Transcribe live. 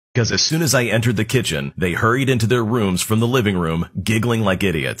because as soon as I entered the kitchen, they hurried into their rooms from the living room, giggling like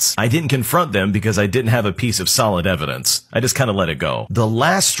idiots. I didn't confront them because I didn't have a piece of solid evidence. I just kind of let it go. The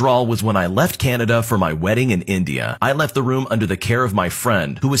last straw was when I left Canada for my wedding in India. I left the room under the care of my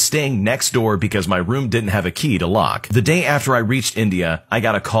friend, who was staying next door because my room didn't have a key to lock. The day after I reached India, I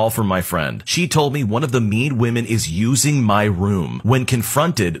got a call from my friend. She told me one of the mean women is using my room. When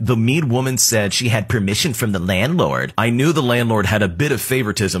confronted, the mean woman said she had permission from the landlord. I knew the landlord had a bit of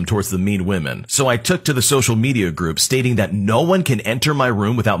favoritism towards the mean women, so I took to the social media group stating that no one can enter my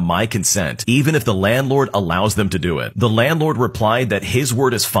room without my consent, even if the landlord allows them to do it. The landlord replied that his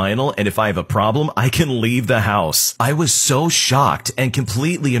word is final, and if I have a problem, I can leave the house. I was so shocked and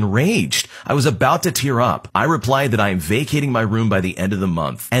completely enraged. I was about to tear up. I replied that I am vacating my room by the end of the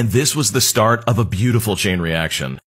month, and this was the start of a beautiful chain reaction.